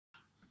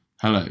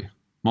Hello,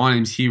 my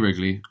name's Hugh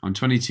Wrigley, I'm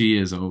 22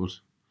 years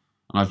old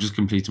and I've just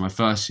completed my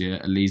first year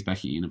at Leeds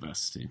Beckett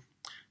University.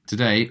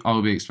 Today I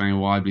will be explaining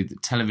why I believe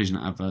that television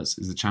adverts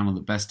is the channel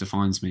that best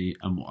defines me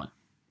and why.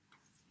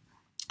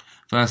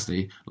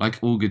 Firstly, like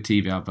all good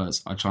TV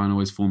adverts, I try and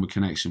always form a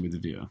connection with the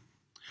viewer.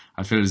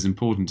 I feel it is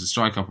important to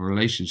strike up a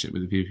relationship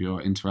with the people you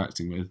are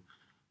interacting with,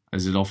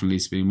 as it often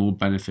leads to being more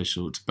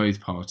beneficial to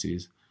both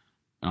parties,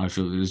 and I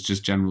feel that it is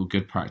just general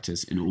good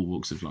practice in all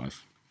walks of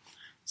life.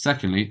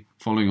 Secondly,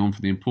 following on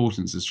from the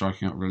importance of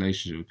striking up a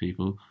relationship with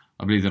people,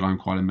 I believe that I'm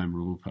quite a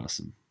memorable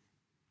person.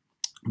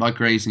 By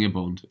creating a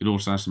bond, it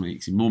also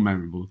makes you more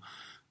memorable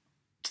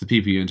to the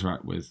people you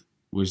interact with,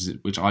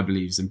 which I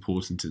believe is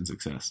important in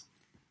success.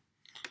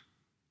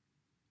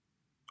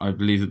 I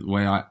believe that the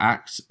way I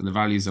act and the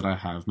values that I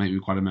have make me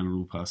quite a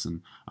memorable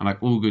person, and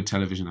like all good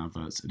television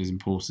adverts, it is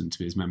important to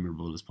be as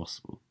memorable as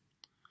possible.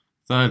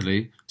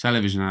 Thirdly,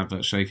 television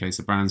adverts showcase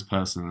a brand's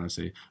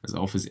personality as it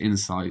offers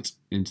insight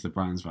into the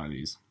brand's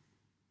values.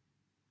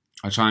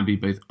 I try and be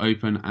both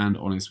open and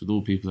honest with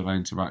all people that I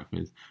interact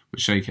with,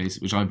 which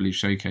I believe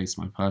showcase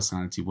my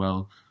personality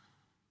well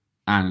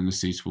and in a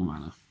suitable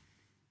manner.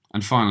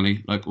 And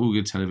finally, like all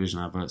good television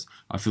adverts,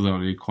 I feel that I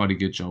do quite a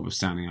good job of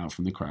standing out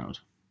from the crowd.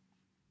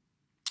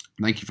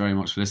 Thank you very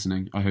much for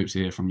listening. I hope to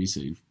hear from you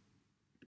soon.